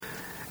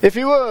If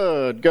you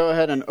would, go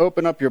ahead and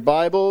open up your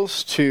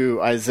Bibles to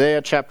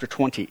Isaiah chapter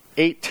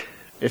 28.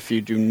 If you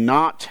do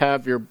not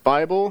have your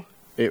Bible,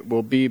 it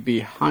will be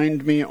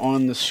behind me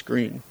on the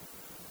screen.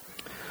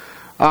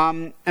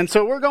 And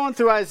so we're going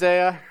through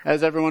Isaiah,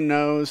 as everyone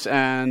knows,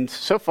 and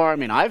so far,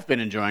 I've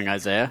been enjoying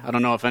Isaiah. I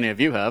don't know if any of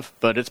you have,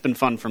 but it's been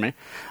fun for me.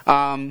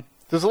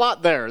 There's a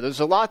lot there. There's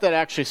a lot that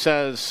actually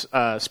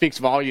speaks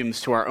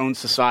volumes to our own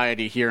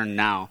society here and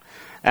now.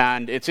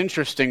 And it's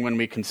interesting when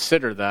we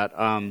consider that,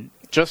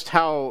 just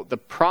how the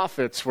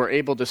prophets were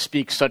able to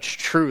speak such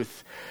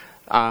truth,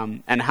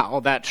 and how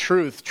that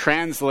truth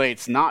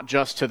translates not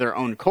just to their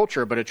own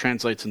culture, but it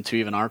translates into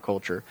even our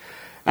culture.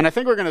 And I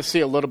think we're going to see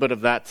a little bit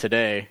of that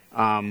today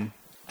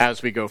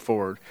as we go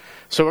forward.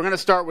 So we're going to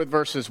start with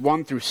verses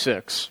 1 through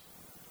 6.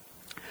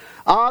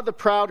 Ah, the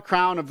proud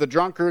crown of the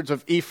drunkards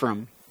of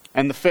Ephraim,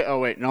 and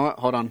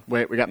hold on.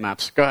 Wait, we got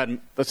maps. Go ahead.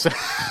 Let's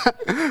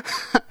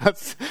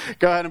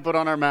go ahead and put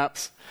on our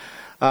maps.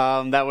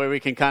 That way we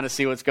can kind of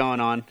see what's going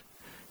on.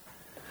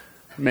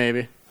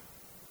 Maybe.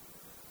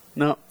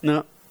 No.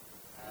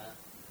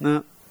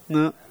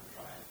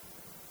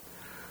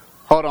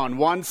 Hold on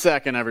 1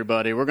 second,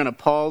 everybody. We're going to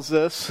pause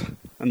this.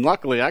 And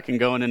luckily, I can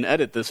go in and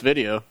edit this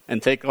video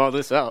and take all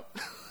this out.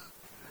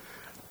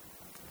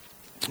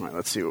 All right,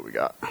 let's see what we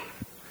got.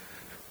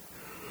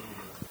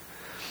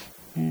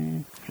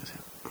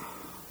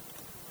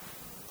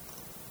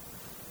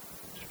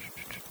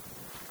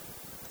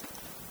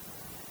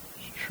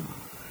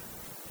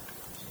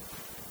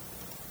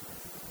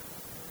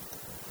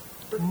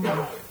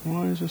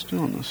 Why is this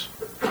doing this?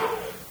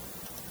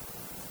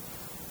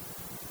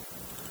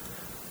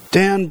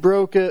 Dan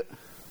broke it.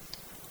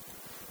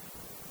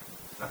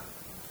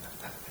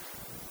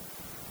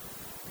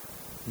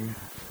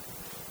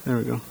 There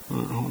we go.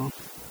 Hold on.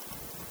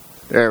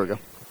 There we go.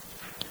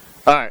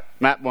 All right,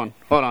 map 1.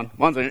 Hold on.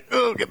 1 second.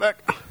 Oh, get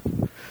back.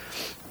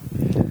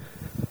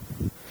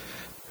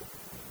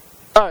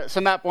 All right,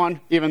 so map 1,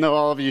 even though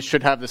all of you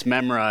should have this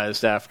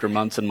memorized after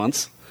months and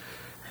months.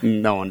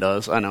 No one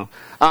does, I know.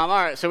 All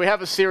right, so we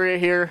have Assyria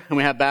here, and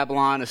we have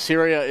Babylon.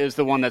 Assyria is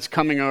the one that's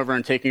coming over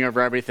and taking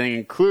over everything,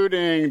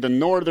 including the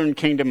northern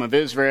kingdom of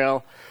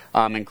Israel,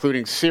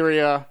 including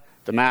Syria,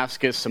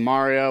 Damascus,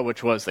 Samaria,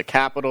 which was the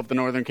capital of the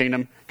northern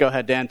kingdom. Go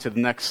ahead, Dan, to the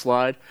next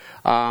slide.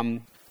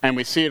 And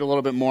we see it a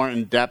little bit more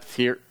in depth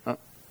here.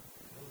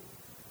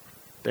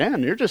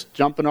 Dan, you're just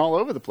jumping all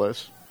over the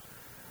place.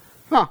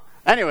 Huh.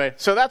 Anyway,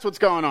 so that's what's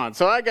going on.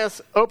 So I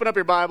guess open up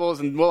your Bibles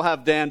and we'll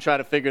have Dan try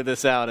to figure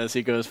this out as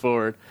he goes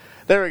forward.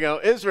 There we go.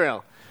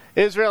 Israel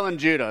and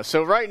Judah.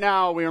 So right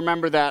now we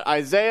remember that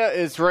Isaiah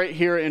is right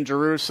here in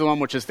Jerusalem,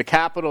 which is the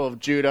capital of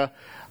Judah.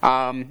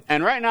 And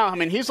right now,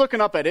 he's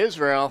looking up at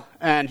Israel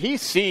and he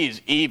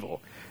sees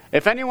evil.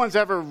 If anyone's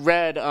ever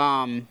read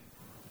 1st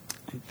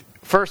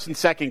and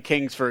 2nd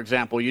Kings, for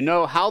example, you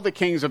know how the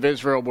kings of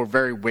Israel were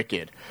very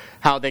wicked.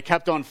 How they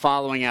kept on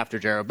following after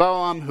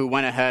Jeroboam, who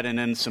went ahead and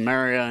in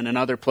Samaria and in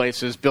other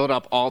places built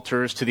up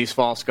altars to these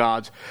false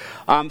gods.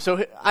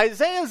 So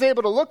Isaiah is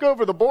able to look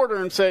over the border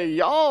and say,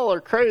 y'all are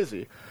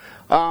crazy.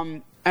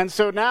 And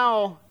so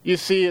now you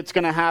see it's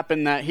going to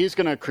happen that he's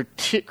going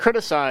to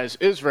criticize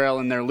Israel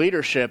and their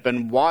leadership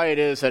and why it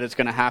is that it's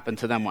going to happen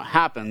to them what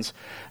happens.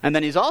 And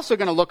then he's also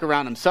going to look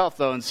around himself,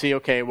 though, and see,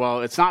 okay,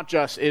 well, it's not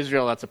just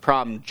Israel that's a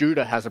problem.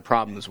 Judah has a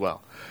problem as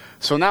well.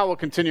 So now we'll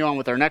continue on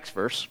with our next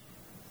verse,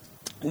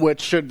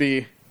 which should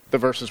be the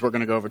verses we're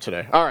going to go over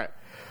today. All right.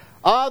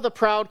 Ah, the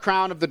proud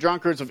crown of the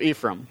drunkards of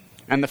Ephraim,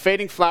 and the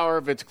fading flower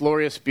of its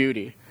glorious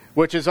beauty,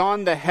 which is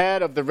on the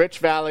head of the rich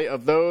valley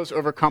of those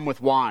overcome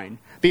with wine.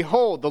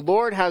 Behold, the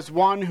Lord has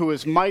one who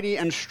is mighty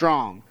and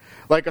strong,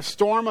 like a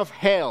storm of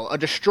hail, a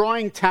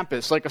destroying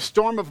tempest, like a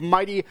storm of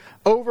mighty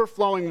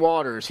overflowing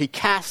waters. He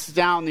casts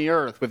down the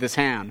earth with his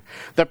hand.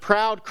 The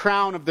proud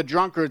crown of the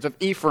drunkards of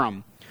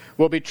Ephraim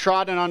will be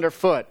trodden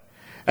underfoot,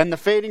 and the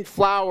fading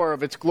flower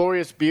of its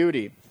glorious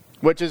beauty,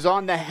 which is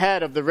on the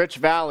head of the rich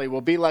valley,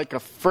 will be like a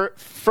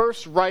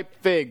first ripe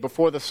fig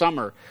before the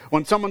summer.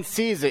 When someone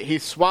sees it, he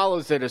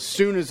swallows it as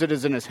soon as it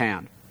is in his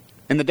hand.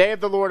 In the day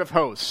of the Lord of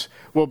hosts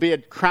will be a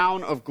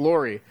crown of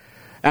glory,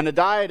 and a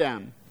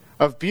diadem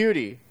of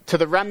beauty to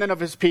the remnant of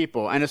his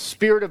people, and a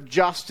spirit of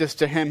justice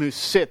to him who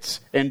sits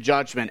in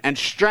judgment, and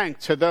strength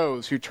to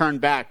those who turn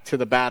back to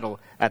the battle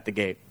at the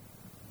gate.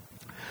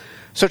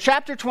 So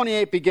chapter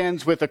 28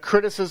 begins with a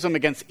criticism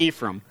against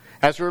Ephraim.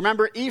 As we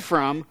remember,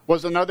 Ephraim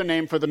was another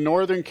name for the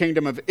northern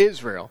kingdom of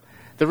Israel.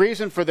 The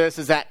reason for this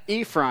is that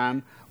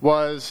Ephraim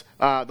was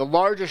the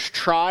largest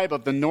tribe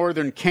of the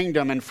northern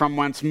kingdom, and from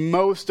whence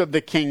most of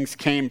the kings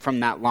came from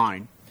that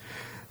line.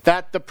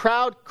 That the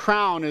proud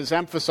crown is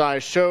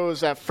emphasized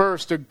shows at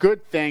first a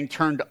good thing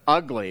turned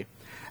ugly.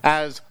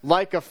 As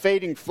like a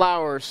fading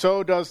flower,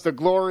 so does the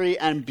glory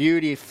and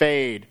beauty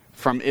fade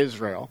from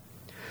Israel.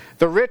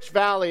 The rich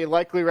valley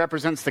likely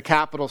represents the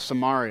capital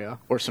Samaria,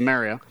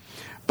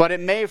 but it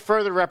may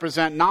further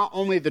represent not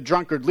only the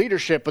drunkard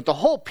leadership, but the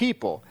whole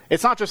people.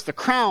 It's not just the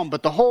crown,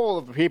 but the whole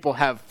of the people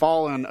have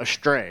fallen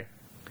astray.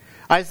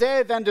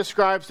 Isaiah then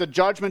describes the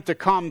judgment to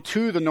come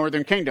to the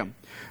northern kingdom.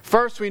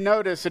 First, we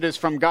notice it is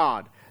from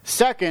God.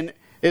 Second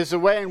is the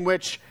way in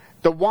which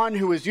the one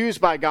who is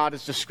used by God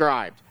is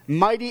described.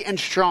 Mighty and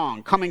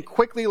strong, coming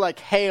quickly like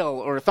hail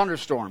or a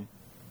thunderstorm.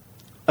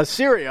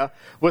 Assyria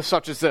was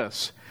such as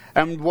this,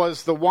 and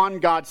was the one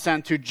God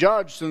sent to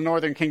judge the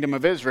northern kingdom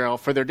of Israel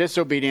for their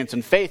disobedience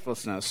and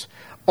faithlessness,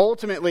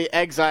 ultimately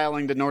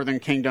exiling the northern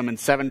kingdom in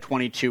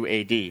 722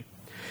 AD.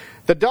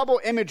 The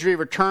double imagery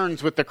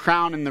returns with the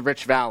crown in the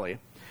rich valley.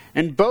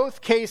 In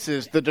both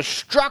cases, the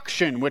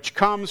destruction which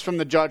comes from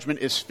the judgment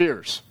is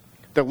fierce.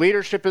 The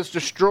leadership is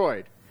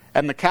destroyed,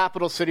 and the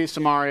capital city,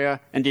 Samaria,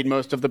 indeed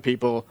most of the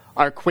people,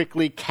 are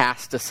quickly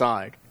cast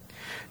aside.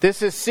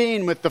 This is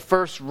seen with the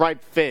first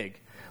ripe fig,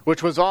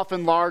 which was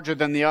often larger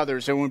than the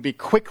others and would be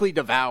quickly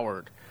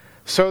devoured.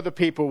 So the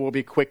people will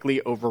be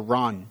quickly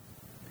overrun.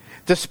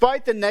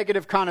 Despite the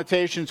negative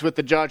connotations with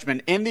the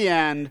judgment, in the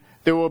end,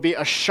 there will be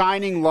a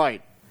shining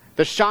light.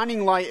 The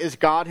shining light is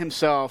God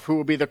himself, who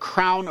will be the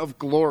crown of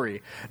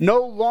glory.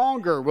 No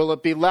longer will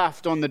it be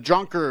left on the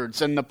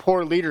drunkards and the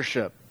poor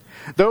leadership.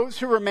 Those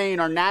who remain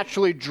are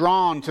naturally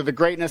drawn to the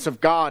greatness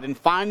of God and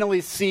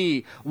finally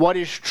see what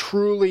is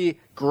truly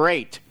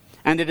great.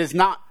 And it is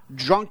not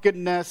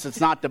drunkenness,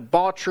 it's not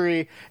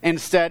debauchery.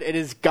 Instead, it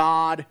is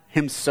God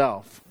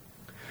himself.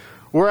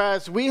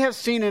 Whereas we have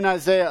seen in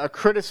Isaiah a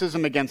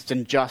criticism against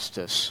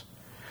injustice,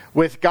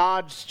 with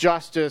God's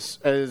justice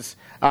as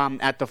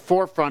at the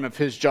forefront of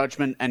his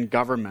judgment and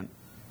government.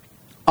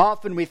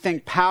 Often we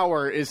think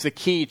power is the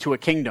key to a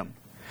kingdom,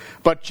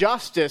 but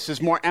justice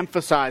is more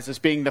emphasized as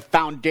being the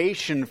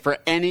foundation for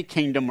any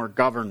kingdom or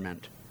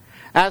government.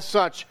 As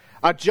such,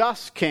 a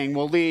just king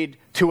will lead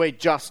to a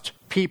just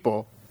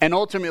people, and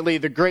ultimately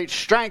the great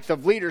strength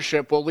of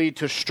leadership will lead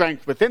to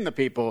strength within the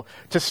people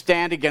to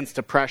stand against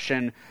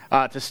oppression,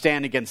 to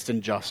stand against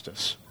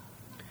injustice.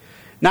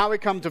 Now we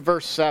come to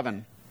verse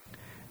 7.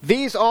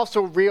 These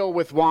also reel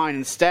with wine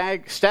and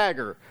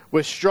stagger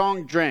with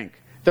strong drink.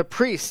 The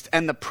priest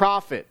and the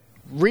prophet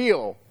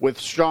reel with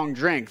strong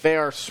drink. They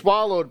are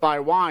swallowed by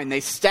wine. They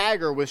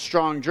stagger with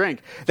strong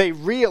drink. They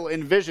reel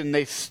in vision.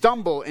 They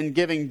stumble in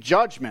giving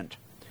judgment.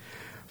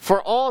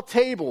 For all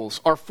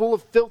tables are full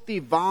of filthy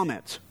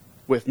vomit,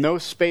 with no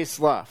space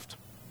left.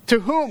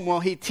 To whom will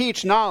he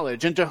teach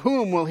knowledge, and to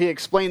whom will he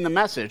explain the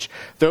message?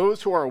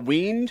 Those who are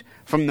weaned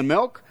from the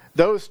milk,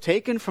 those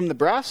taken from the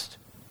breast?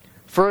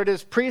 For it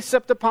is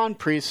precept upon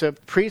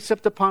precept,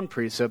 precept upon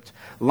precept,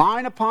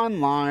 line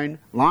upon line,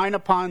 line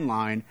upon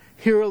line,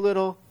 here a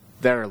little,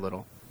 there a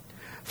little.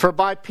 For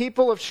by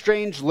people of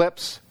strange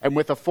lips and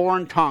with a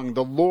foreign tongue,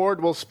 the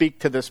Lord will speak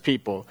to this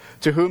people,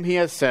 to whom he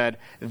has said,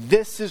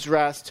 this is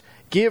rest,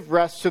 give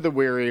rest to the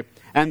weary,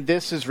 and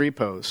this is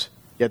repose.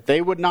 Yet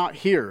they would not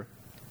hear,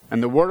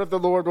 and the word of the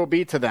Lord will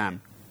be to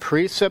them,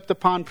 precept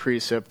upon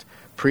precept,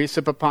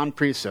 precept upon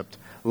precept,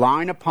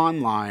 line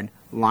upon line,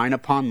 line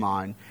upon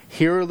line,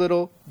 here a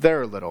little,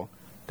 there a little,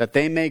 that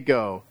they may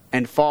go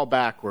and fall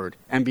backward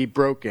and be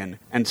broken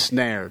and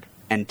snared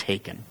and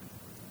taken.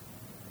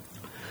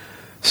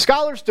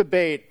 Scholars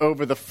debate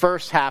over the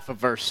first half of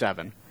verse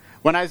 7.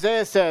 When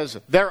Isaiah says,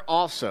 there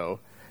also,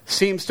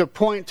 seems to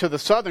point to the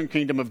southern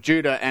kingdom of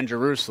Judah and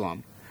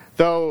Jerusalem.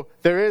 Though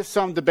there is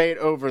some debate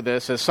over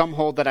this, as some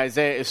hold that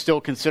Isaiah is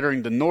still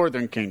considering the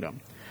northern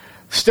kingdom.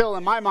 Still,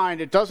 in my mind,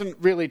 it doesn't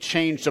really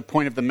change the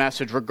point of the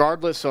message,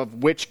 regardless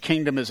of which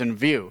kingdom is in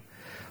view.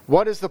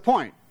 What is the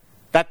point?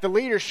 That the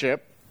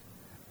leadership,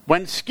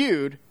 when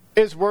skewed,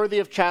 is worthy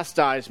of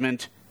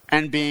chastisement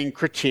and being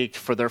critiqued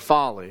for their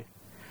folly.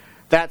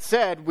 That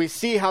said, we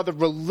see how the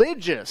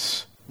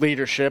religious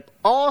leadership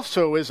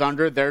also is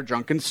under their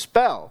drunken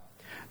spell.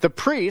 The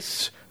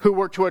priests, who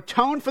were to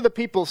atone for the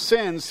people's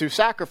sins through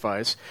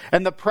sacrifice,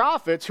 and the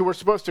prophets, who were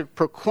supposed to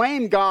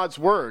proclaim God's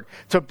word,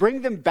 to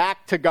bring them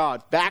back to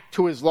God, back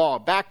to his law,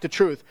 back to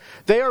truth,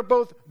 they are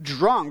both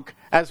drunk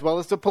as well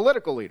as the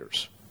political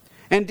leaders.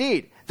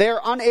 Indeed, they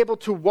are unable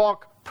to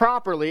walk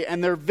properly,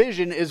 and their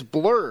vision is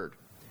blurred.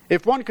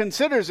 If one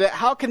considers it,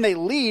 how can they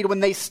lead when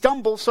they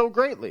stumble so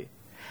greatly?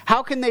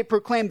 How can they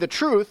proclaim the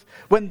truth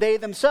when they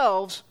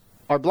themselves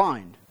are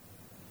blind?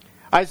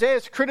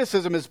 Isaiah's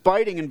criticism is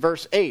biting in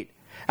verse 8,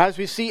 as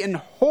we see in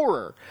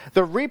horror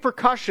the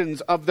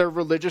repercussions of their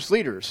religious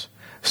leaders.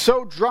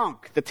 So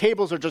drunk, the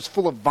tables are just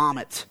full of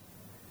vomit.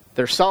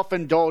 Their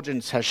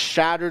self-indulgence has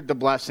shattered the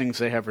blessings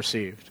they have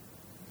received.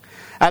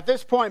 At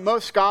this point,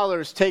 most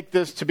scholars take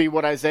this to be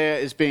what Isaiah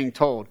is being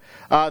told.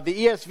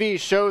 The ESV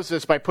shows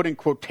this by putting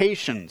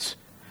quotations.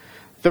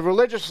 The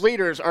religious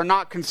leaders are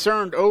not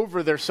concerned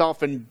over their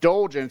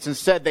self-indulgence.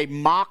 Instead, they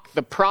mock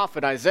the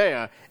prophet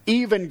Isaiah,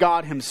 even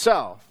God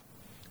himself.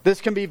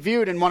 This can be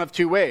viewed in one of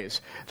two ways.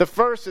 The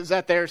first is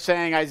that they're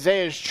saying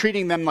Isaiah is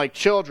treating them like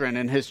children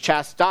in his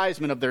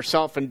chastisement of their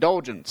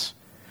self-indulgence.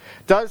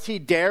 Does he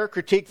dare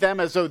critique them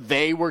as though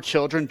they were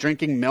children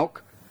drinking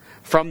milk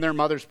from their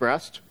mother's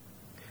breast?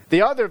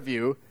 The other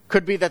view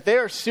could be that they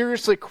are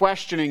seriously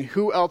questioning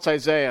who else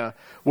Isaiah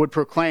would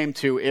proclaim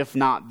to if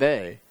not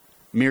they.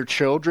 Mere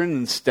children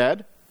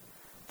instead?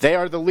 They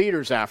are the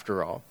leaders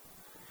after all.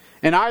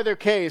 In either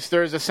case,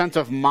 there is a sense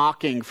of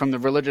mocking from the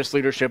religious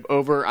leadership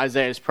over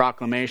Isaiah's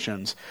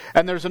proclamations.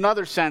 And there's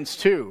another sense,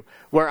 too,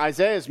 where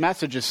Isaiah's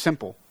message is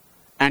simple,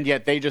 and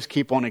yet they just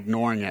keep on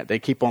ignoring it. They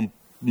keep on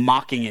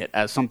mocking it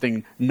as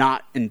something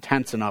not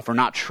intense enough or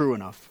not true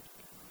enough.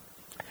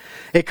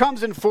 It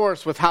comes in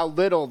force with how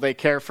little they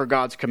care for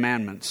God's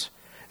commandments.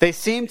 They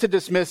seem to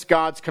dismiss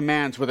God's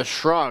commands with a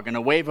shrug and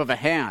a wave of a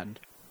hand.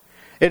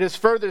 It is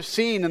further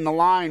seen in the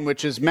line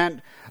which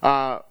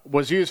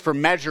was used for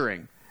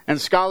measuring. And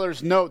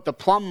scholars note the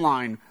plumb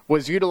line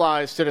was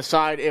utilized to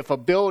decide if a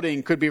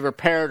building could be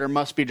repaired or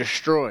must be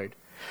destroyed.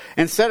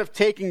 Instead of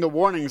taking the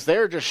warnings, they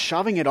are just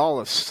shoving it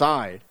all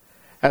aside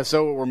as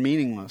though it were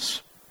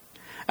meaningless.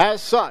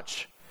 As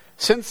such,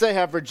 since they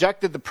have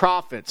rejected the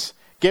prophets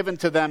given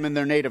to them in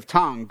their native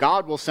tongue,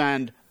 God will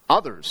send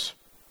others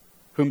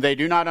whom they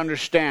do not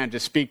understand to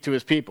speak to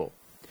his people.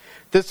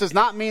 This does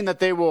not mean that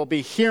they will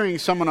be hearing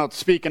someone else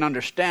speak and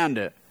understand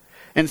it.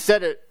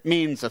 Instead, it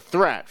means a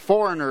threat.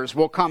 Foreigners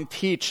will come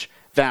teach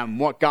them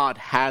what God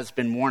has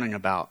been warning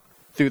about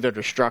through their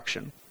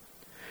destruction.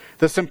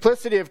 The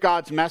simplicity of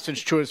God's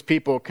message to his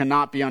people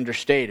cannot be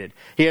understated.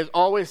 He has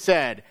always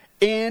said,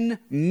 "In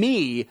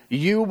me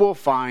you will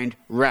find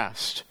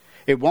rest."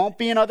 It won't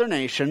be in other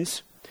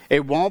nations.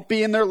 It won't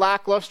be in their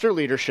lackluster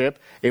leadership.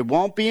 It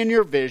won't be in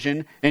your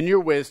vision, in your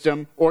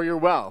wisdom, or your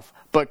wealth,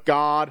 but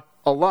God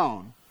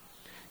alone.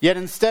 Yet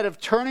instead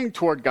of turning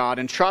toward God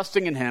and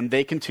trusting in him,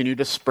 they continue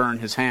to spurn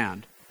his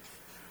hand.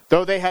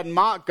 Though they had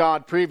mocked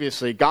God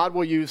previously, God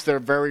will use their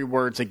very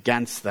words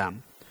against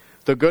them.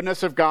 The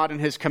goodness of God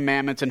and his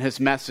commandments and his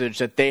message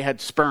that they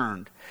had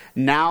spurned,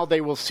 now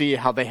they will see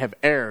how they have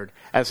erred,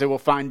 as they will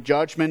find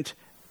judgment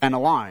and a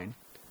line,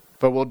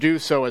 but will do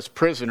so as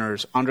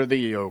prisoners under the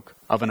yoke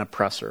of an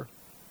oppressor.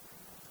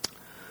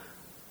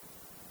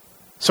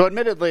 So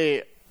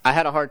admittedly, I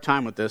had a hard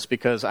time with this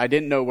because I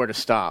didn't know where to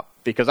stop.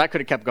 Because I could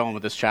have kept going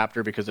with this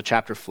chapter because the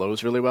chapter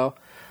flows really well.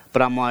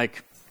 But I'm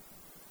like,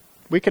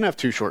 we can have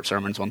 2 short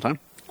sermons one time.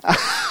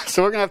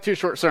 So we're going to have 2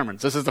 short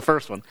sermons. This is the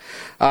first one.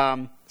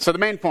 So the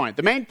main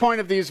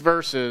point of these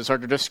verses are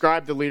to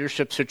describe the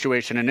leadership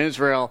situation in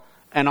Israel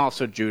and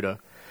also Judah.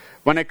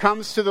 When it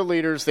comes to the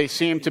leaders, they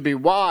seem to be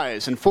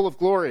wise and full of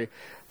glory.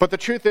 But the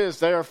truth is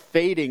they are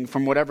fading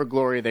from whatever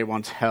glory they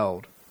once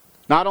held.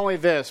 Not only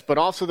this, but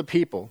also the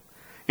people.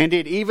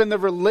 Indeed, even the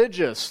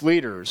religious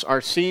leaders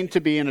are seen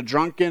to be in a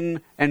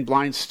drunken and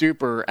blind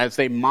stupor as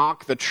they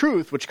mock the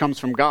truth which comes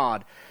from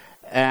God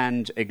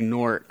and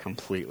ignore it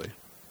completely.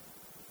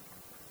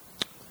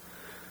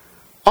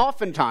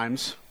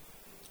 Oftentimes,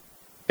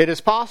 it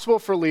is possible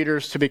for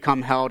leaders to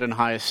become held in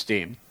high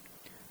esteem,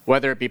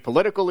 whether it be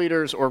political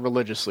leaders or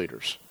religious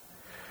leaders.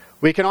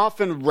 We can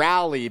often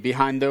rally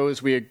behind those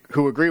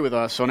who agree with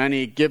us on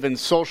any given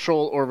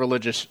social or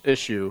religious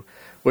issue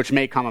which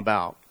may come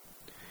about.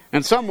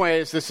 In some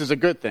ways, this is a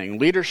good thing.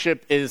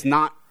 Leadership is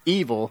not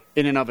evil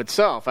in and of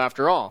itself,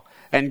 after all.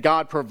 And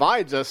God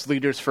provides us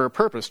leaders for a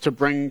purpose, to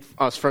bring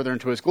us further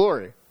into his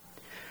glory.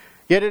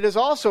 Yet it is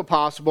also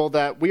possible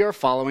that we are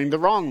following the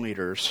wrong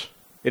leaders.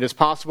 It is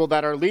possible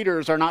that our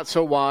leaders are not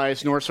so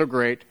wise nor so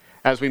great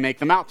as we make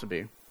them out to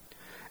be.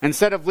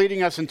 Instead of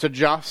leading us into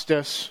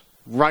justice,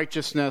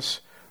 righteousness,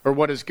 or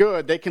what is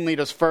good, they can lead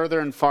us further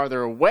and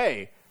farther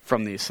away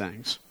from these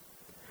things.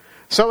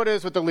 So it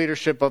is with the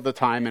leadership of the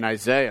time in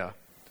Isaiah.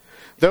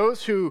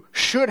 Those who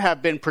should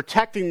have been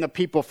protecting the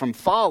people from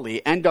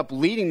folly end up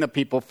leading the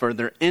people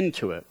further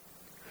into it.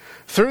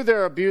 Through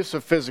their abuse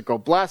of physical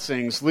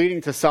blessings,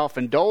 leading to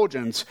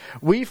self-indulgence,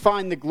 we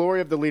find the glory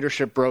of the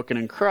leadership broken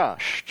and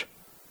crushed.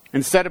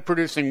 Instead of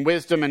producing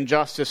wisdom and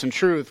justice and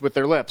truth with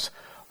their lips,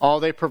 all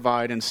they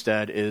provide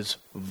instead is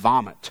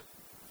vomit.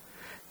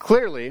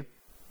 Clearly,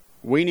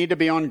 we need to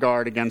be on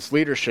guard against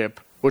leadership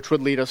which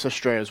would lead us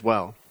astray as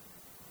well.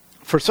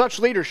 For such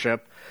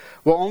leadership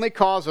will only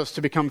cause us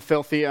to become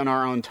filthy in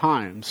our own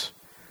times.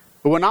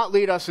 It will not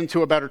lead us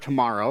into a better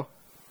tomorrow.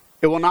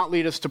 It will not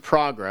lead us to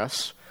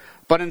progress,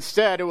 but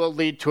instead it will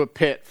lead to a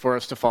pit for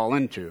us to fall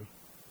into.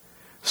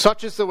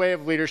 Such is the way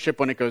of leadership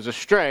when it goes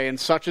astray, and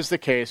such is the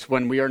case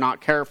when we are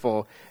not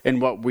careful in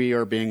what we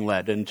are being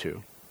led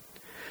into.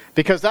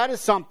 Because that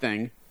is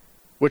something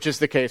which is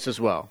the case as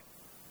well.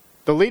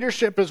 The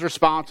leadership is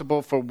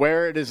responsible for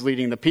where it is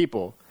leading the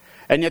people,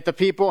 and yet the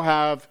people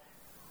have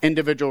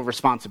individual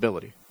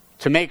responsibility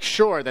to make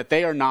sure that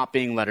they are not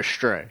being led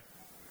astray.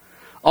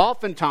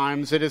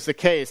 Oftentimes, it is the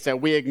case that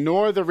we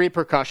ignore the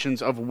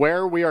repercussions of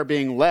where we are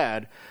being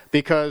led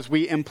because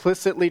we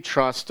implicitly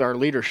trust our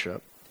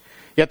leadership.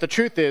 Yet the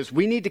truth is,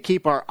 we need to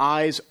keep our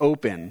eyes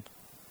open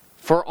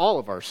for all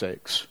of our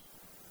sakes.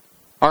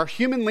 Our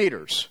human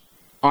leaders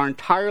are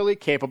entirely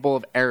capable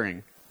of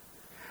erring.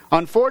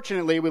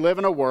 Unfortunately, we live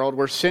in a world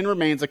where sin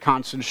remains a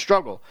constant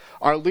struggle.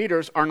 Our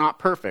leaders are not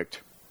perfect.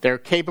 They're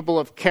not capable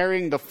of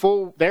carrying the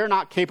full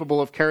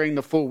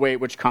weight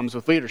which comes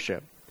with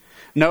leadership.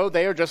 No,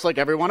 they are just like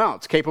everyone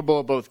else, capable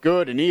of both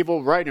good and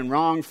evil, right and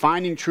wrong,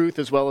 finding truth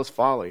as well as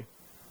folly.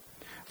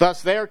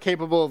 Thus, they are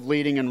capable of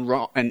leading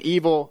in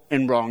evil,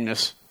 in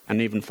wrongness,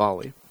 and even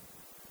folly.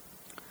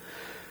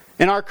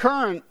 In our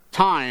current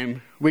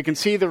time, we can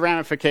see the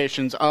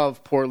ramifications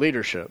of poor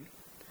leadership.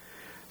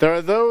 There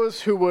are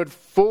those who would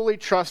fully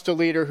trust a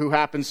leader who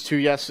happens to,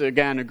 yes,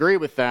 again, agree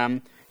with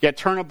them, yet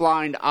turn a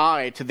blind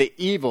eye to the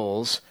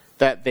evils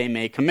that they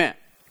may commit.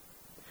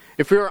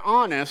 If we were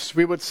honest,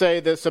 we would say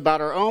this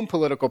about our own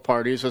political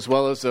parties as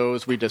well as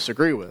those we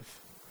disagree with.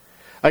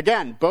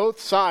 Again, both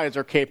sides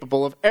are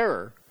capable of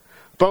error.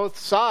 Both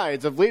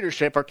sides of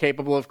leadership are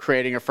capable of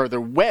creating a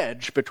further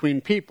wedge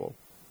between people.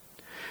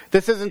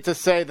 This isn't to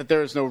say that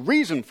there is no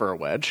reason for a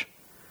wedge.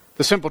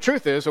 The simple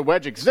truth is a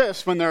wedge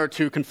exists when there are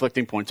two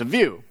conflicting points of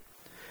view.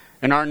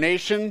 In our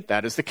nation,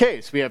 that is the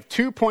case. We have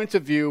 2 points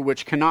of view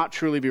which cannot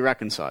truly be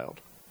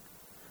reconciled.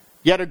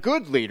 Yet a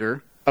good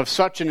leader of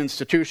such an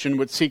institution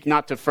would seek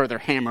not to further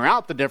hammer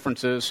out the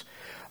differences,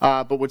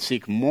 but would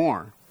seek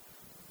more.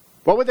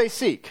 What would they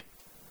seek?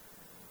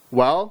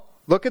 Well,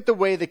 look at the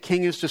way the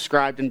king is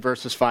described in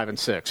verses 5 and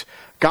 6.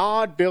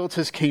 God builds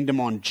his kingdom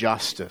on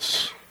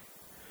justice.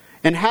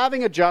 In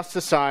having a just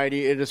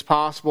society, it is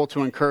possible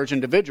to encourage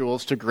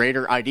individuals to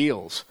greater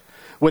ideals.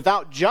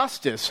 Without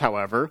justice,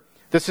 however,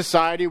 the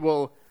society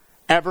will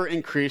ever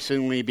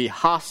increasingly be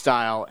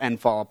hostile and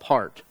fall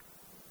apart.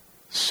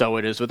 So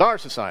it is with our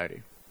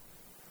society.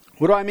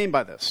 What do I mean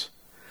by this?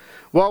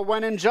 Well,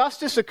 when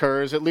injustice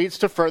occurs, it leads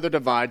to further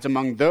divides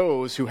among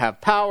those who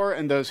have power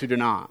and those who do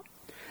not.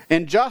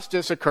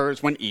 Injustice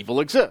occurs when evil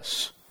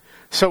exists.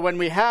 So when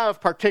we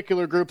have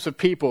particular groups of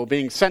people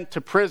being sent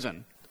to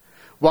prison,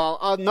 while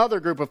another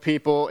group of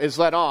people is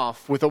let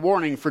off with a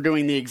warning for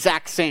doing the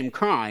exact same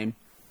crime,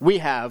 we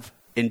have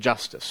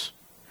injustice.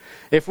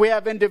 If we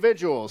have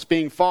individuals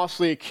being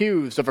falsely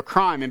accused of a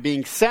crime and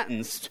being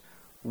sentenced,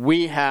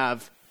 we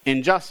have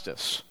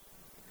injustice.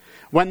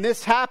 When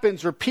this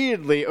happens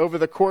repeatedly over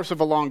the course of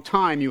a long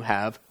time, you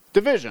have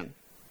division.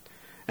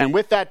 And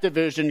with that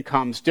division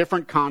comes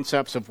different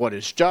concepts of what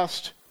is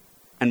just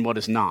and what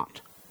is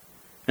not.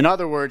 In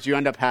other words, you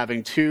end up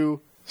having 2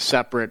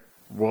 separate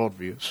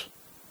worldviews.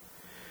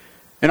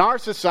 In our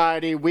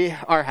society, we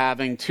are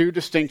having 2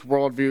 distinct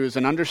worldviews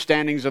and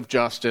understandings of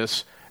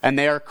justice, and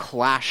they are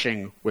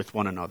clashing with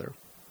one another.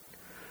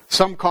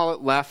 Some call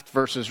it left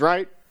versus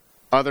right.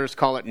 Others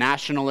call it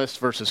nationalist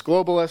versus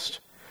globalist.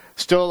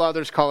 Still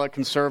others call it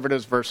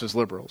conservatives versus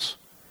liberals.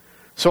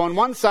 So on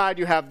one side,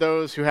 you have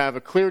those who have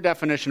a clear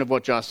definition of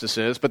what justice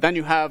is, but then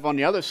you have on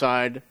the other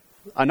side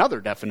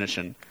another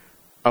definition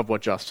of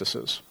what justice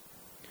is.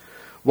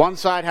 One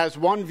side has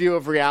one view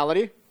of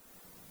reality,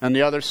 and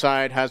the other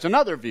side has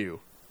another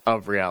view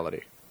of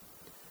reality.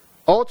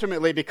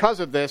 Ultimately, because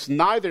of this,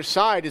 neither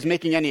side is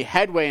making any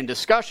headway in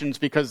discussions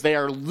because they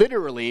are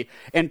literally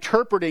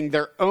interpreting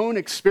their own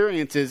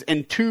experiences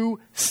in 2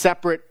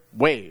 separate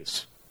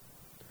ways.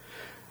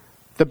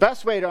 The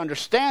best way to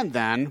understand,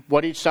 then,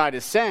 what each side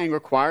is saying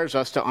requires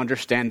us to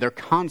understand their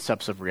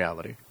concepts of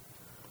reality.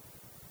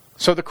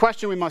 So the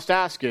question we must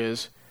ask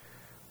is,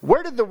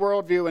 where did the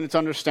worldview and its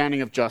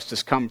understanding of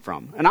justice come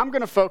from? And I'm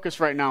going to focus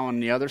right now on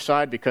the other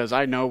side because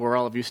I know where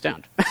all of you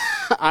stand.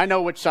 I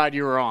know which side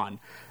you are on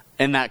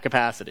in that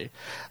capacity,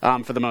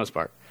 for the most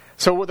part.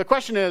 So the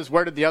question is,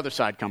 where did the other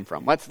side come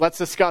from? Let's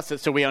discuss it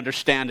so we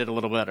understand it a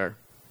little better.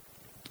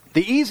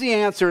 The easy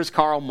answer is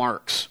Karl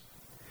Marx.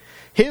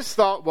 His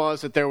thought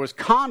was that there was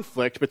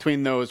conflict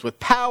between those with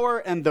power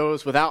and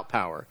those without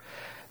power.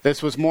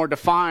 This was more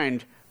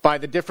defined by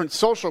the different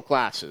social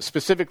classes,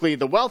 specifically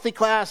the wealthy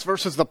class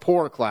versus the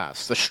poor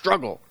class, the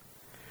struggle.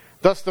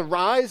 Thus, the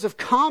rise of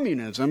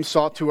communism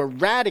sought to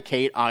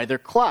eradicate either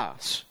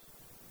class.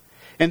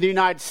 In the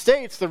United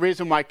States, the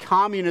reason why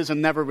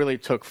communism never really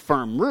took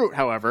firm root,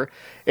 however,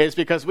 is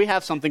because we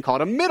have something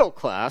called a middle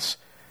class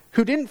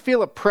who didn't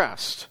feel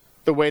oppressed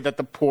the way that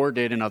the poor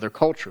did in other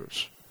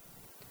cultures.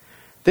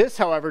 This,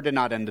 however, did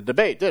not end the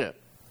debate, did it?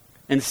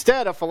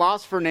 Instead, a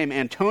philosopher named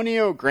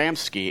Antonio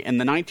Gramsci in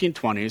the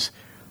 1920s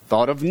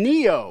thought of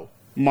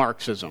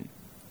neo-Marxism.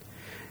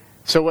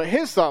 So what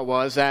his thought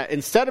was that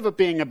instead of it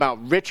being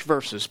about rich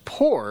versus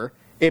poor,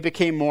 it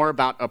became more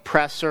about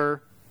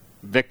oppressor,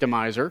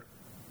 victimizer,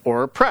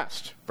 or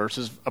oppressed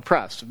versus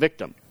oppressed,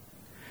 victim.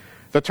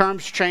 The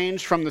terms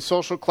changed from the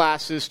social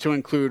classes to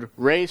include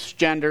race,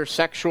 gender,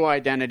 sexual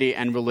identity,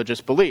 and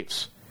religious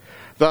beliefs.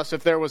 Thus,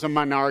 if there was a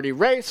minority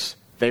race,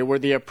 they were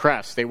the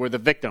oppressed. They were the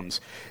victims.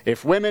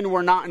 If women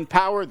were not in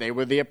power, they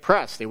were the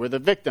oppressed. They were the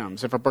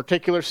victims. If a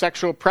particular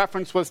sexual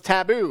preference was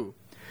taboo,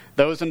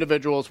 those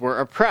individuals were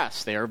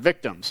oppressed. They are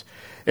victims.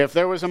 If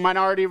there was a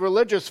minority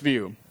religious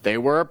view, they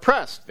were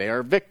oppressed. They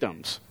are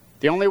victims.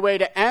 The only way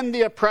to end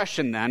the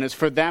oppression, then, is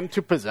for them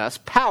to possess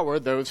power,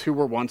 those who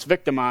were once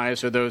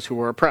victimized or those who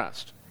were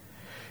oppressed.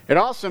 It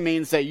also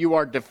means that you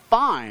are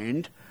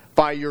defined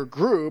by your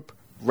group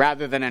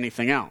rather than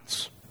anything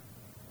else.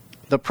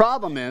 The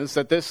problem is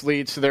that this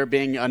leads to there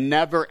being a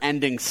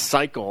never-ending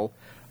cycle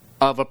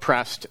of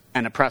oppressed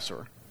and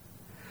oppressor.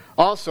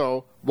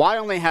 Also, why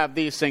only have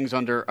these things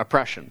under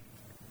oppression?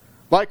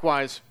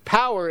 Likewise,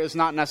 power is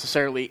not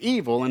necessarily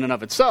evil in and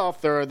of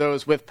itself. There are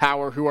those with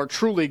power who are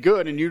truly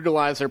good and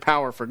utilize their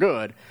power for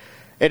good.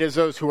 It is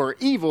those who are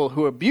evil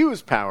who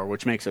abuse power,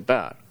 which makes it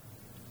bad.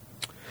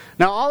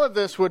 Now, all of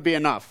this would be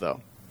enough,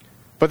 though.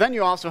 But then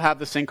you also have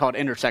this thing called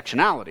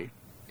intersectionality.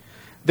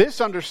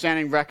 This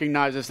understanding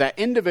recognizes that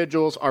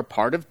individuals are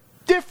part of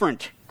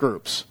different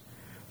groups.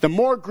 The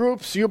more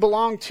groups you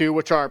belong to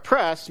which are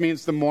oppressed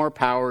means the more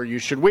power you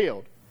should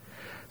wield.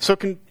 So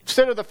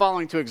consider the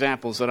following two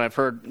examples that I've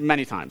heard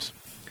many times.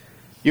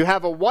 You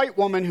have a white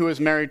woman who is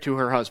married to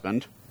her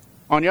husband.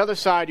 On the other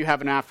side, you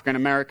have an African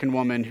American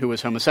woman who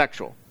is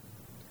homosexual.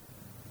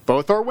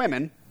 Both are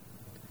women,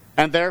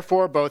 and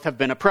therefore both have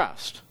been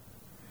oppressed.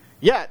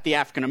 Yet, the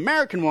African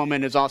American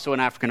woman is also an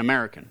African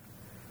American.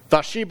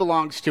 Thus, she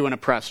belongs to an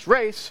oppressed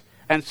race,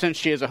 and since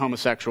she is a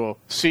homosexual,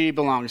 she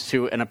belongs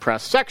to an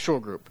oppressed sexual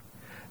group.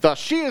 Thus,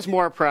 she is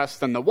more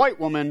oppressed than the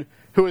white woman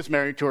who is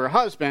married to her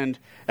husband,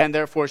 and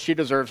therefore she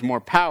deserves more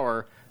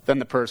power than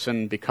the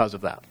person because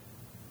of that.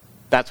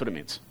 That's what it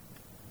means.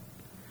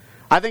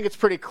 I think it's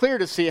pretty clear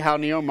to see how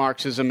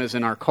neo-Marxism is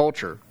in our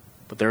culture,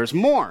 but there is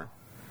more.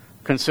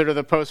 Consider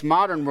the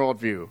postmodern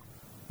worldview,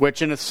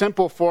 which in a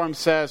simple form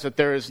says that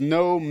there is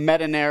no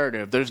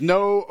meta-narrative. There's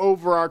no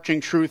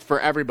overarching truth for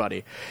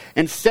everybody.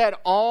 Instead,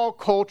 all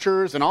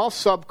cultures and all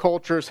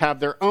subcultures have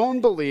their own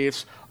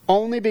beliefs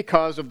only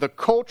because of the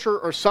culture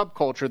or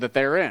subculture that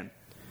they're in.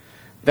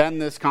 Then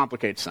this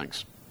complicates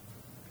things.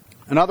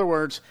 In other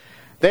words,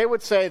 they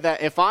would say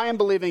that if I am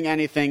believing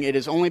anything, it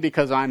is only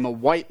because I'm a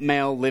white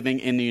male living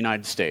in the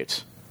United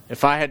States.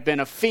 If I had been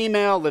a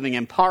female living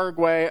in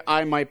Paraguay,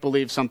 I might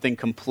believe something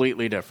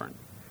completely different.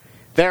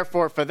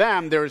 Therefore, for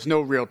them, there is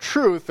no real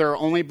truth. There are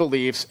only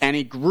beliefs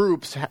any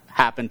groups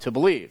happen to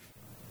believe.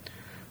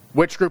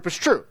 Which group is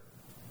true?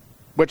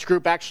 Which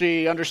group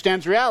actually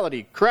understands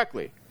reality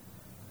correctly?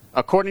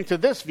 According to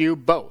this view,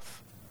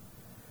 both.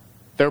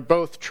 They're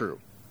both true.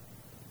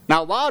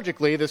 Now,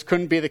 logically, this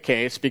couldn't be the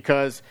case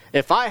because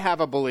if I have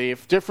a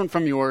belief different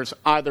from yours,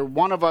 either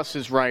one of us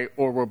is right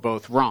or we're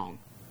both wrong.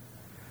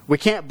 We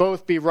can't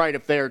both be right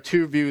if they are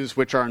two views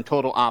which are in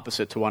total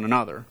opposite to one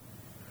another.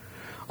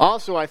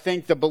 Also, I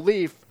think the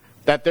belief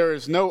that there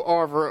is no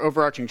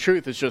overarching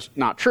truth is just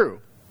not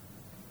true.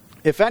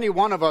 If any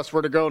one of us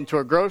were to go into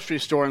a grocery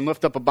store and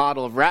lift up a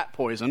bottle of rat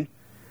poison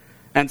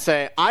and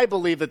say, I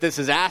believe that this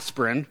is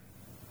aspirin,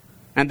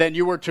 and then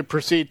you were to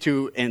proceed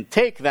to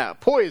intake that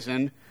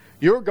poison,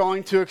 you're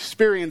going to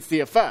experience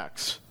the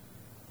effects.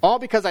 All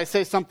because I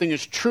say something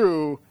is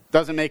true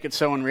doesn't make it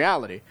so in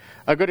reality.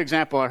 A good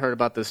example I heard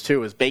about this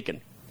too is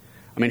bacon.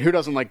 I mean, who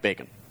doesn't like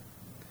bacon?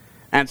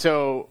 And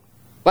so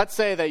let's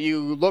say that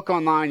you look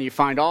online, you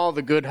find all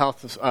the good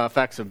health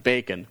effects of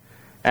bacon,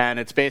 and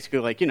it's basically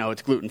like,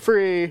 it's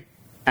gluten-free,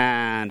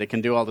 and it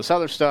can do all this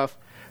other stuff.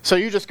 So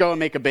you just go and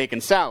make a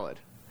bacon salad,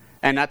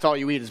 and that's all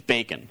you eat is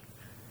bacon,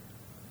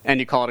 and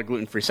you call it a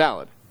gluten-free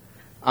salad.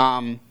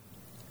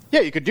 Yeah,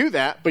 you could do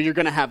that, but you're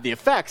going to have the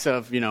effects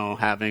of,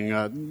 having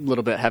a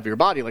little bit heavier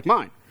body like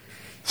mine.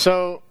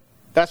 So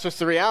that's just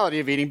the reality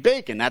of eating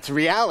bacon. That's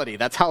reality.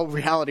 That's how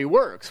reality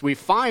works. We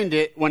find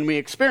it when we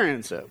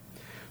experience it.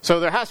 So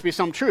there has to be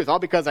some truth. All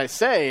because I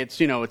say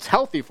it's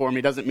healthy for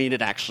me doesn't mean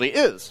it actually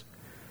is.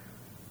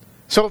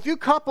 So if you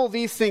couple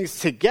these things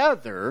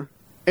together,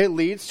 it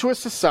leads to a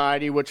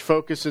society which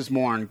focuses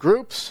more on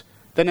groups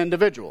than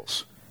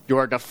individuals. You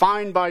are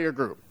defined by your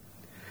group.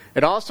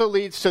 It also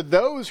leads to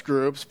those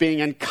groups being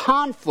in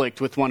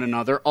conflict with one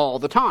another all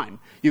the time.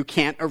 You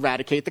can't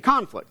eradicate the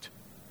conflict.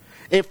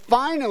 It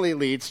finally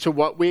leads to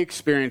what we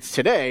experience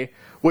today,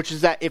 which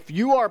is that if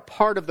you are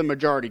part of the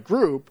majority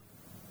group,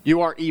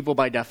 you are evil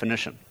by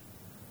definition.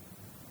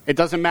 It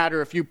doesn't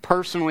matter if you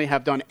personally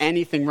have done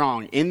anything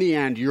wrong. In the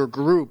end, your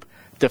group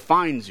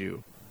defines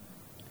you,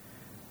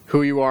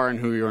 who you are and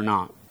who you are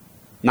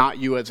not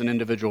you as an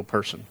individual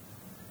person.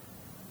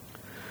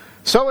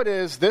 So it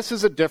is, this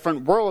is a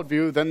different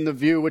worldview than the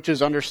view which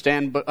is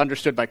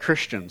understood by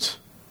Christians.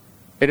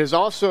 It is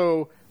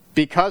also,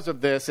 because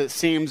of this, it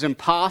seems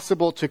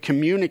impossible to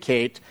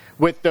communicate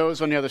with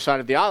those on the other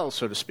side of the aisle,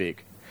 so to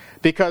speak.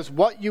 Because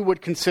what you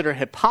would consider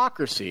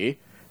hypocrisy,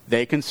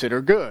 they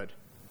consider good.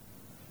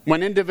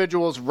 When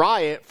individuals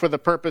riot for the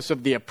purpose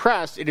of the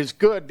oppressed, it is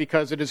good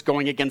because it is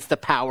going against the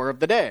power of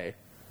the day.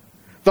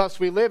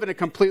 Thus, we live in a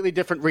completely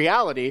different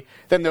reality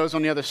than those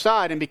on the other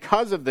side, and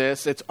because of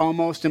this, it's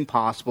almost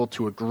impossible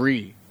to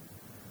agree.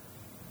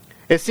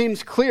 It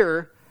seems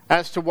clear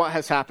as to what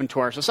has happened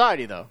to our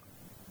society, though.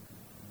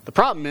 The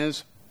problem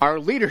is, our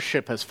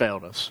leadership has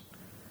failed us.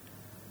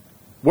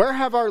 Where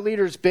have our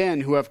leaders been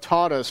who have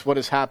taught us what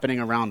is happening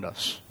around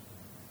us?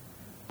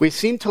 We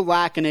seem to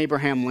lack an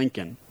Abraham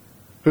Lincoln,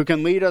 who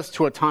can lead us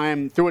through a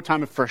time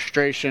of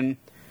frustration,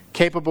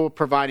 capable of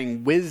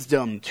providing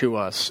wisdom to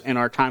us in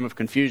our time of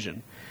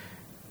confusion.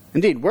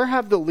 Indeed, where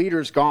have the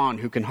leaders gone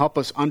who can help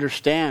us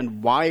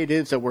understand why it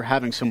is that we're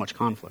having so much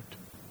conflict?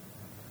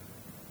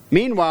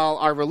 Meanwhile,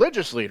 our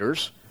religious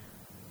leaders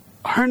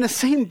are in the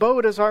same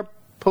boat as our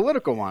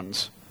political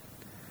ones.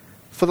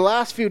 For the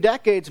last few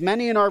decades,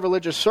 many in our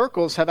religious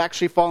circles have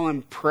actually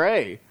fallen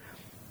prey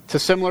to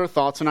similar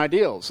thoughts and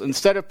ideals.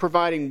 Instead of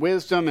providing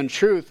wisdom and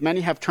truth,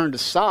 many have turned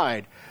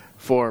aside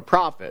for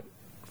profit,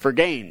 for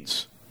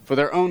gains, for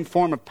their own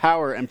form of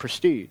power and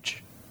prestige.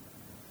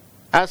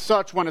 As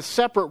such, when a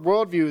separate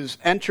worldview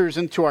enters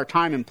into our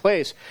time and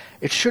place,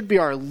 it should be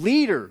our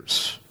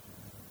leaders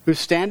who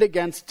stand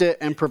against it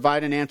and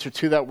provide an answer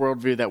to that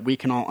worldview that we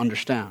can all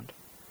understand.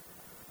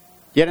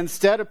 Yet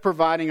instead of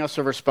providing us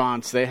a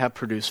response, they have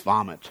produced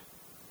vomit.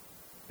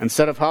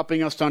 Instead of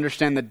helping us to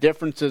understand the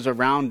differences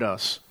around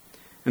us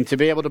and to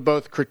be able to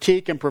both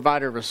critique and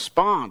provide a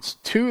response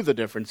to the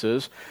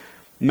differences,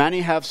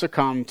 many have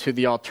succumbed to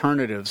the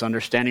alternatives,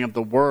 understanding of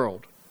the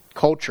world,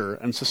 culture,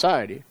 and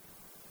society.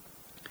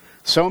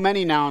 So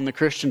many now in the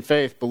Christian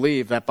faith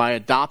believe that by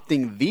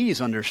adopting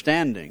these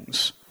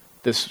understandings,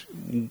 this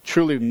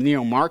truly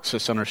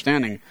neo-Marxist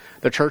understanding,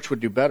 the church would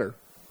do better.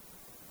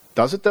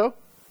 Does it though?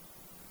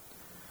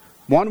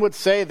 One would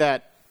say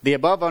that the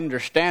above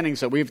understandings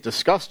that we've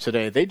discussed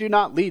today, they do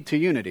not lead to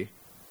unity,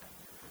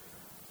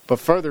 but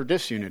further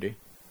disunity.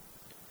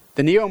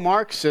 The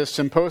neo-Marxists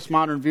and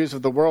postmodern views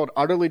of the world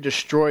utterly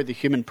destroy the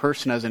human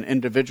person as an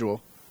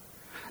individual.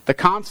 The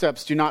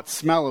concepts do not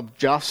smell of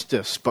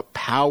justice, but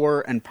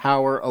power and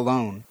power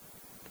alone.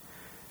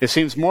 It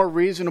seems more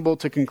reasonable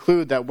to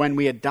conclude that when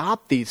we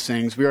adopt these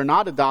things, we are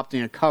not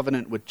adopting a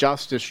covenant with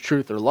justice,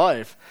 truth, or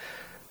life,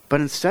 but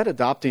instead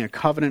adopting a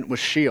covenant with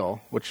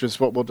Sheol, which is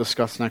what we'll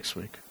discuss next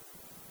week.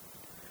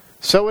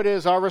 So it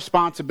is our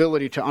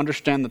responsibility to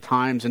understand the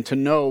times and to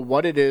know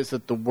what it is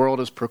that the world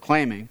is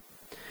proclaiming.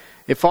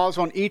 It falls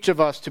on each of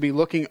us to be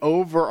looking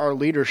over our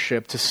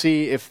leadership to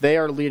see if they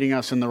are leading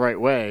us in the right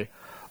way,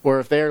 or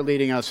if they are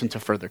leading us into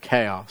further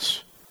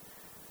chaos.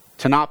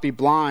 To not be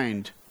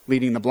blind,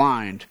 leading the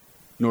blind,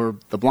 nor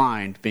the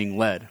blind being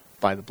led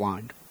by the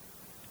blind.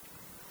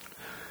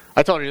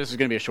 I told you this is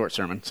going to be a short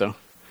sermon, so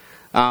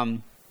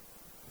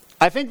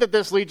I think that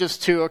this leads us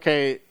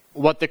to,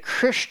 what the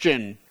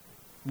Christian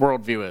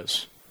worldview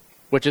is,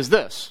 which is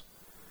this.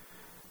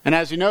 And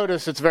as you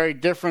notice, it's very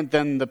different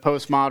than the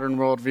postmodern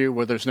worldview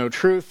where there's no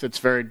truth. It's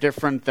very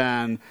different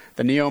than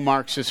the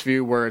neo-Marxist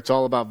view where it's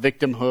all about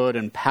victimhood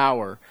and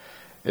power.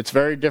 It's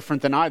very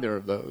different than either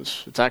of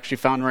those. It's actually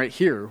found right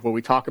here, where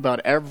we talk about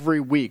every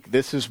week,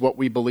 this is what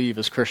we believe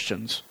as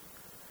Christians.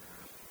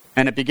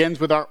 And it begins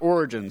with our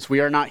origins. We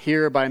are not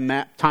here by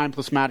time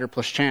plus matter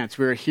plus chance.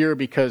 We are here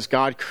because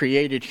God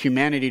created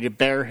humanity to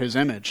bear his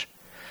image.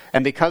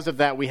 And because of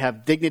that, we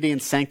have dignity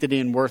and sanctity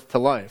and worth to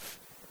life.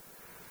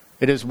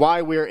 It is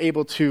why we are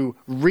able to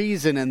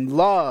reason and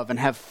love and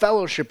have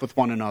fellowship with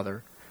one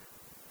another.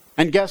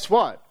 And guess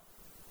what?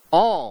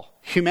 All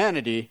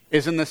humanity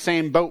is in the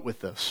same boat with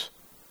this.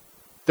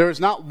 There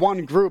is not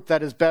one group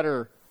that is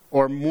better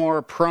or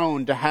more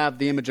prone to have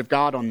the image of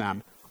God on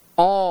them.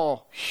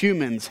 All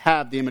humans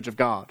have the image of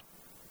God.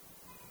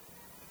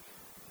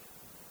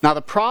 Now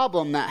the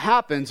problem that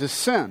happens is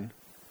sin.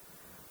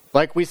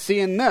 Like we see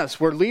in this,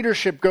 where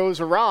leadership goes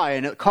awry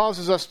and it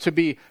causes us to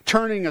be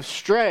turning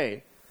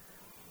astray.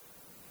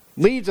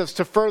 Leads us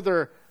to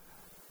further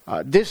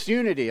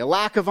disunity, a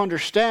lack of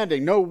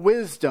understanding, no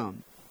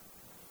wisdom,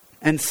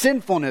 and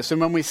sinfulness.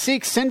 And when we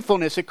seek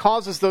sinfulness, it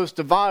causes those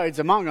divides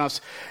among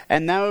us,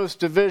 and those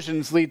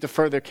divisions lead to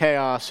further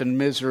chaos and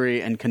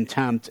misery and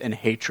contempt and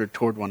hatred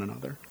toward one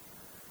another.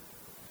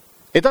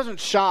 It doesn't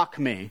shock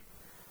me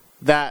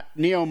that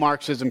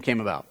neo-Marxism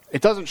came about.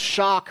 It doesn't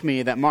shock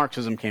me that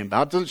Marxism came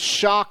about. It doesn't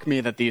shock me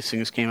that these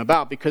things came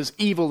about, because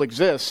evil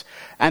exists,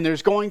 and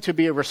there's going to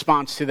be a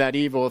response to that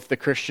evil if the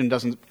Christian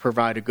doesn't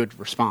provide a good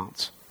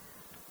response.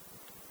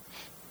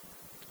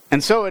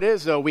 And so it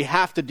is, though, we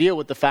have to deal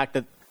with the fact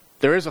that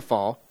there is a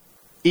fall,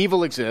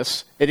 evil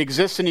exists, it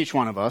exists in each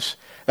one of us,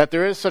 that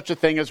there is such a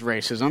thing as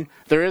racism,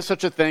 there is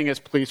such a thing as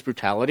police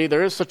brutality,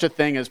 there is such a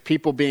thing as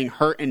people being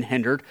hurt and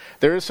hindered,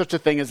 there is such a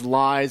thing as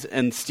lies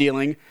and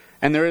stealing,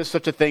 and there is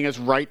such a thing as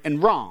right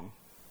and wrong.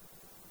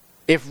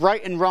 If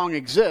right and wrong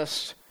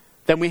exists,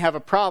 then we have a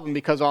problem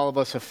because all of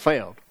us have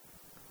failed.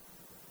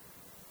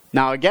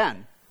 Now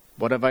again,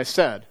 what have I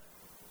said?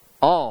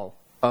 All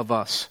of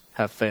us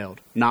have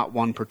failed, not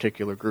one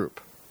particular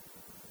group.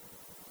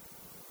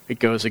 It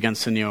goes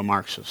against the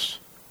neo-Marxists.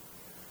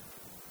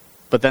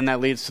 But then that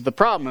leads to the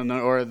problem,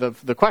 or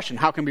the question,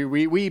 how can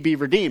we be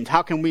redeemed?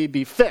 How can we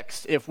be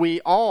fixed if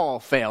we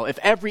all fail? If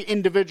every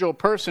individual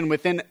person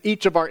within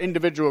each of our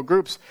individual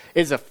groups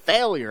is a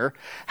failure,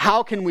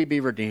 how can we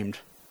be redeemed?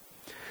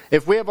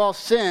 If we have all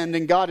sinned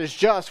and God is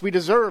just, we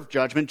deserve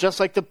judgment, just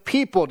like the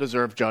people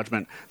deserve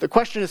judgment. The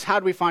question is, how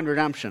do we find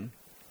redemption?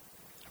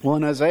 Well,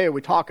 in Isaiah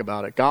we talk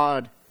about it.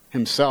 God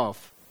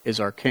himself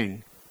is our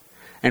king.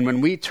 And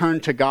when we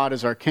turn to God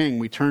as our king,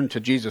 we turn to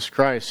Jesus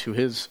Christ, who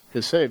is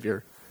his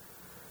Savior.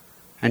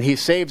 And he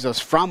saves us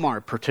from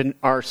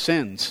our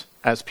sins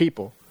as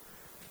people.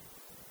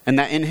 And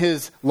that in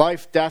his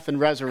life, death, and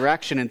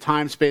resurrection in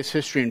time, space,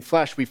 history, and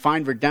flesh, we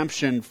find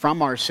redemption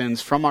from our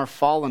sins, from our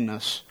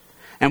fallenness.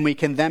 And we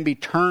can then be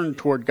turned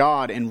toward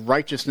God in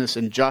righteousness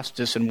and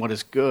justice and what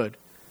is good.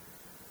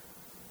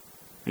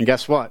 And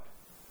guess what?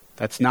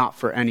 That's not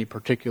for any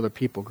particular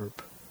people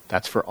group.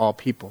 That's for all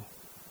people.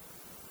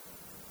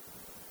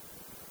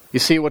 You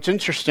see, what's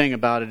interesting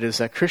about it is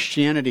that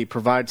Christianity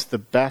provides the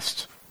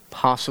best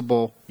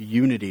possible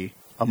unity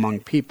among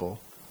people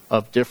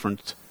of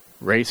different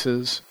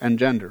races, and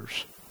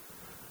genders,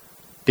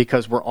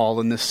 because we're all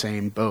in the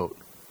same boat.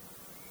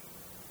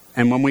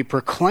 And when we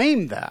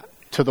proclaim that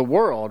to the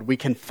world, we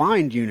can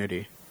find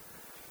unity.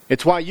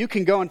 It's why you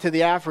can go into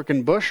the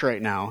African bush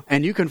right now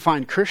and you can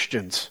find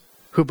Christians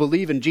who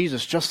believe in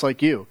Jesus just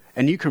like you,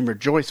 and you can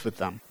rejoice with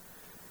them.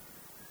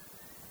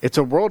 It's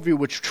a worldview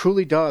which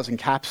truly does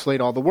encapsulate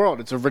all the world.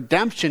 It's a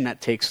redemption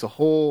that takes the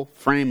whole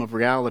frame of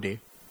reality.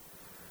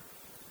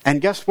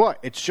 And guess what?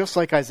 It's just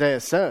like Isaiah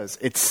says.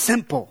 It's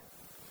simple.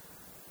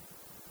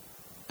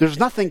 There's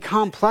nothing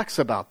complex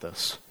about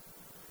this.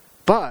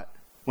 But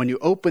when you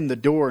open the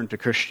door into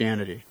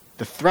Christianity,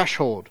 the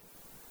threshold,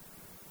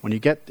 when you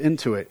get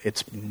into it,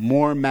 it's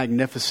more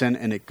magnificent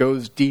and it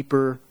goes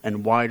deeper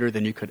and wider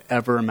than you could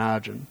ever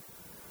imagine.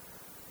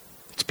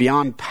 It's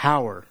beyond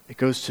power. It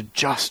goes to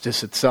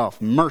justice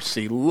itself,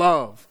 mercy,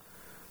 love,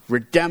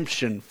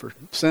 redemption for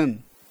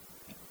sin.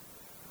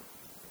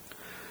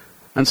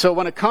 And so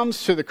when it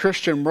comes to the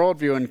Christian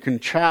worldview and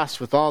contrast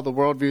with all the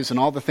worldviews and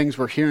all the things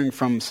we're hearing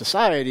from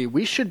society,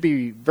 we should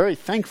be very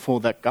thankful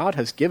that God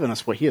has given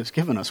us what he has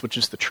given us, which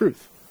is the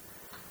truth.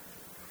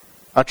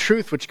 A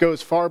truth which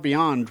goes far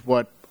beyond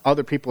what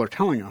other people are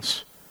telling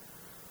us.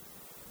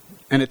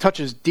 And it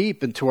touches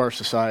deep into our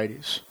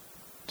societies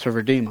to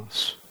redeem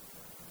us.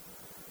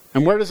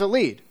 And where does it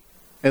lead?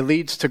 It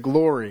leads to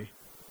glory.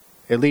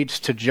 It leads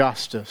to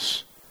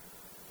justice.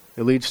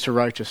 It leads to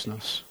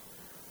righteousness.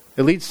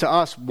 It leads to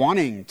us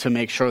wanting to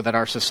make sure that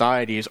our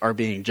societies are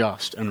being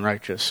just and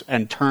righteous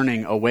and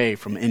turning away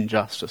from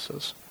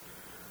injustices.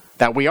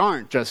 That we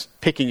aren't just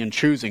picking and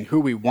choosing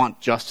who we want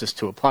justice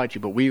to apply to,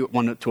 but we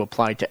want it to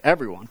apply to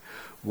everyone.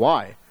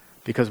 Why?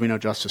 Because we know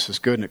justice is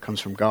good and it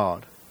comes from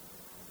God.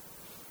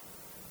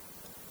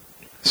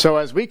 So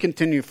as we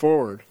continue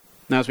forward,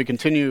 and as we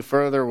continue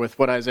further with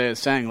what Isaiah is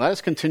saying, let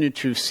us continue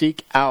to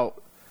seek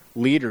out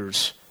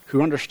leaders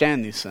who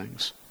understand these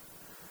things.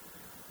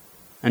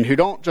 And who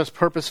don't just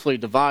purposefully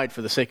divide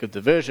for the sake of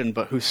division,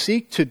 but who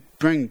seek to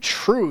bring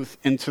truth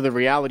into the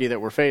reality that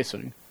we're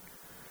facing.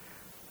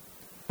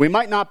 We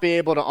might not be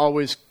able to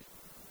always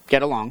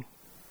get along.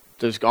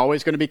 There's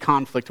always going to be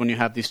conflict when you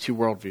have these two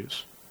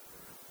worldviews.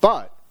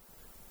 But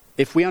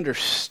if we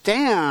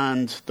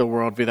understand the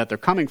worldview that they're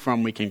coming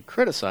from, we can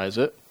criticize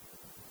it,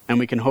 and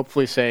we can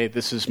hopefully say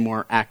this is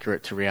more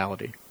accurate to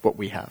reality, what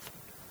we have.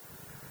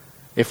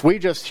 If we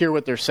just hear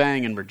what they're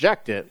saying and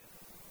reject it,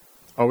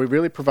 are we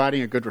really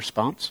providing a good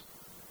response?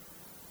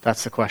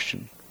 That's the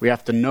question. We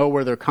have to know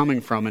where they're coming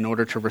from in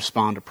order to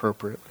respond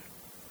appropriately.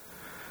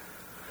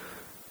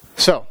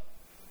 So,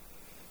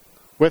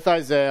 with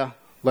Isaiah,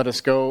 let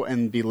us go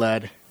and be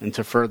led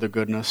into further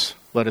goodness.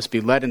 Let us be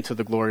led into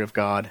the glory of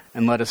God.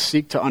 And let us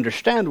seek to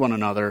understand one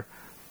another.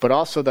 But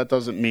also that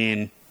doesn't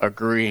mean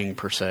agreeing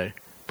per se.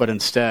 But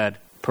instead,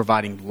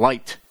 providing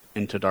light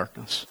into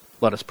darkness.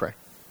 Let us pray.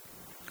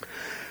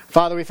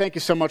 Father, we thank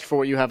you so much for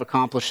what you have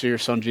accomplished through your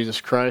Son, Jesus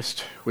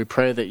Christ. We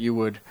pray that you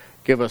would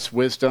give us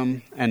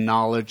wisdom and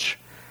knowledge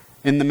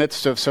in the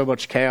midst of so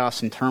much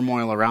chaos and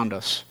turmoil around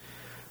us.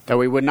 That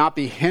we would not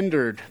be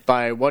hindered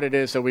by what it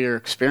is that we are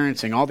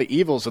experiencing, all the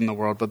evils in the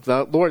world,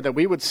 but Lord, that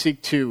we would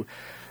seek to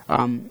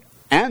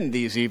end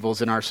these evils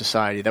in our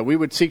society, that we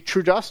would seek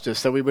true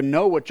justice, that we would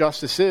know what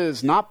justice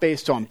is, not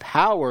based on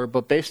power,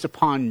 but based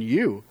upon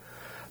you.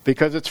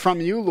 Because it's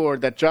from you,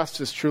 Lord, that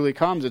justice truly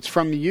comes. It's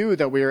from you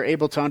that we are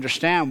able to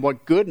understand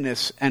what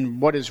goodness and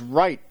what is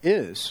right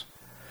is.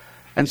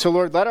 And so,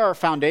 Lord, let our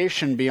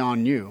foundation be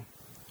on you.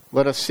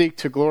 Let us seek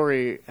to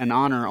glory and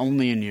honor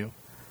only in you.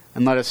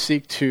 And let us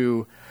seek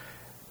to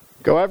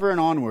go ever and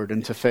onward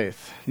into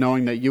faith,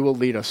 knowing that you will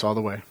lead us all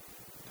the way.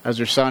 As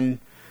your Son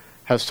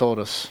has told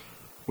us,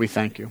 we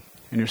thank you.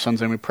 In your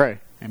Son's name we pray.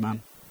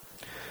 Amen.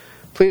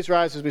 Please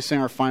rise as we sing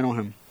our final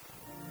hymn.